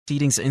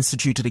proceedings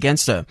instituted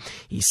against her.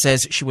 He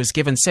says she was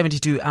given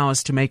 72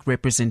 hours to make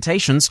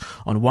representations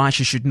on why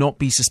she should not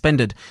be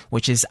suspended,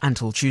 which is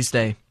until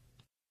Tuesday.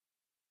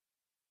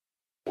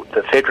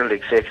 The federal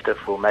executive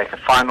will make a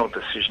final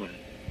decision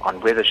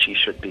on whether she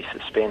should be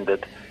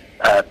suspended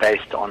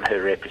based on her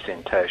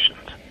representations.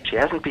 She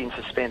hasn't been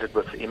suspended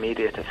with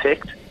immediate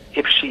effect.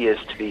 If she is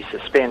to be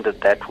suspended,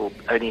 that will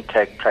only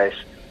take place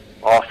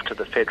after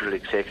the federal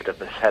executive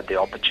has had the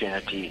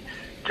opportunity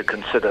to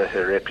consider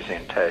her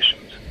representations.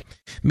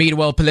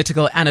 Meanwhile,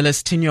 political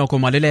analyst Tinyoko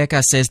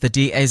Maluleka says the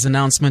DA's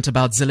announcement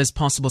about Zille's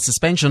possible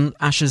suspension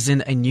ushers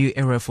in a new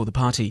era for the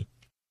party.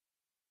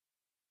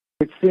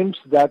 It seems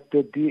that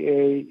the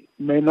DA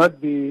may not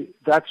be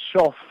that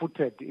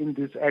sure-footed in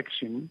this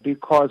action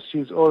because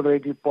she's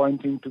already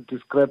pointing to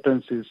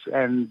discrepancies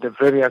and the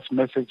various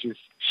messages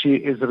she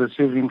is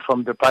receiving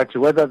from the party.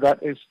 Whether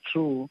that is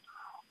true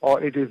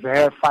or it is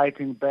her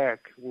fighting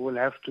back, we will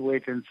have to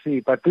wait and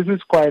see. But this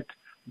is quite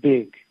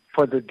big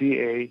for the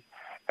DA,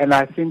 and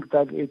I think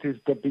that it is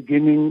the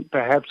beginning,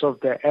 perhaps, of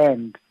the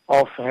end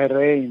of her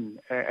reign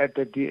at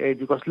the DA,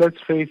 because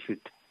let's face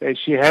it,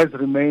 she has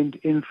remained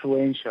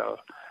influential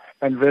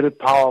and very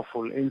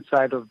powerful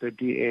inside of the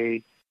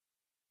DA.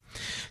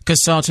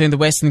 COSATU in the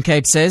Western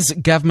Cape says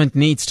government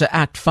needs to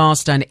act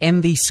fast and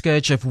end the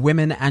scourge of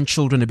women and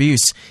children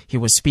abuse. He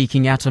was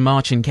speaking at a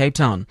march in Cape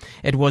Town.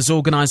 It was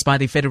organised by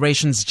the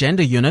Federation's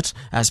Gender Unit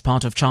as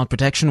part of Child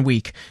Protection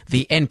Week.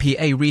 The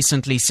NPA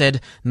recently said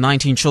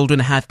 19 children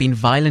have been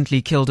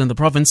violently killed in the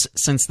province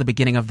since the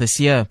beginning of this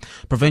year.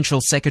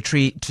 Provincial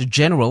Secretary to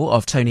General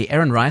of Tony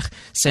Ehrenreich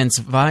says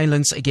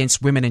violence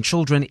against women and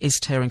children is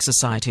tearing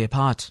society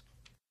apart.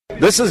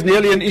 This is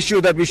nearly an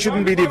issue that we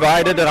shouldn't be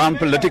divided around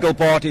political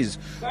parties.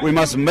 We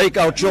must make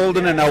our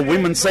children and our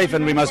women safe,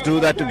 and we must do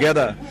that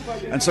together.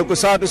 And so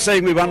COSATU is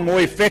saying we want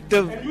more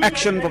effective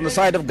action from the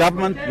side of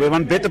government, we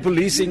want better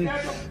policing,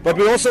 but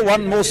we also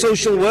want more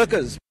social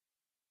workers.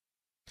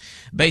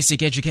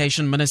 Basic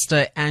Education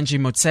Minister Angie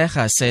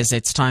Motshekga says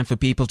it's time for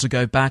people to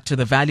go back to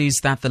the values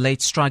that the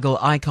late struggle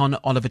icon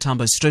Oliver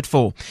Tambo stood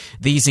for.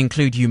 These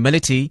include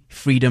humility,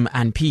 freedom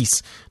and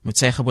peace.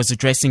 Motshekga was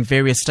addressing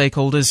various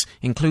stakeholders,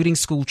 including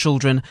school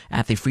children,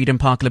 at the Freedom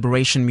Park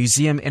Liberation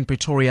Museum in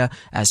Pretoria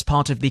as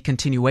part of the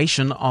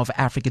continuation of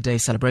Africa Day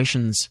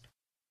celebrations.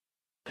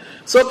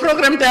 So,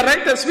 Program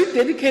Directors, we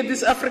dedicate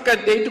this Africa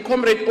Day to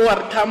Comrade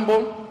O.R.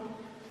 Tambo.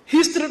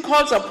 History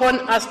calls upon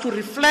us to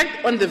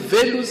reflect on the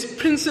values,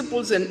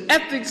 principles and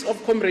ethics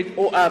of Comrade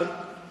O.R.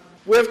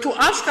 We have to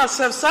ask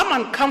ourselves some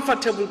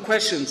uncomfortable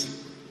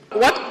questions.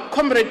 What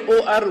Comrade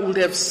O.R. would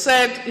have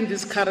said in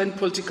this current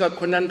political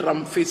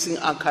conundrum facing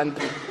our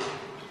country?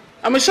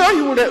 I'm sure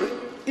he would have,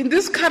 in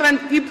this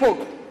current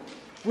epoch,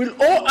 will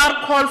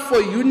O.R. call for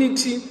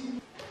unity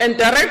and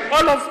direct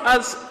all of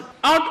us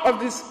out of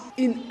this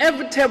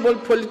inevitable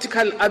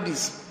political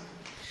abyss.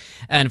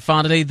 And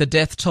finally, the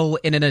death toll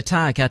in an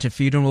attack at a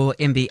funeral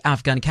in the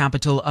Afghan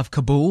capital of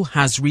Kabul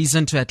has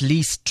risen to at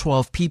least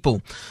 12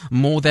 people.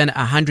 More than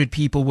 100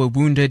 people were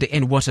wounded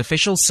in what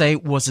officials say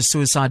was a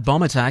suicide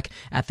bomb attack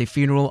at the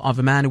funeral of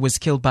a man who was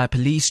killed by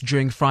police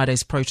during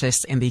Friday's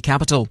protests in the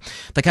capital.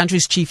 The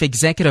country's chief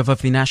executive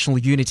of the National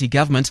Unity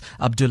Government,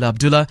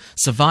 Abdullah,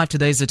 survived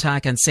today's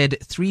attack and said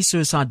 3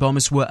 suicide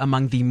bombers were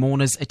among the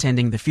mourners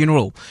attending the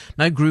funeral.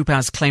 No group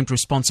has claimed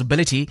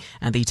responsibility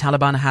and the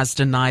Taliban has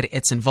denied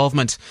its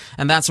involvement.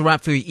 And that's a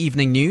wrap for your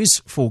evening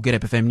news. For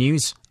Good FM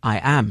News, I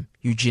am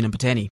Eugene Mpateni.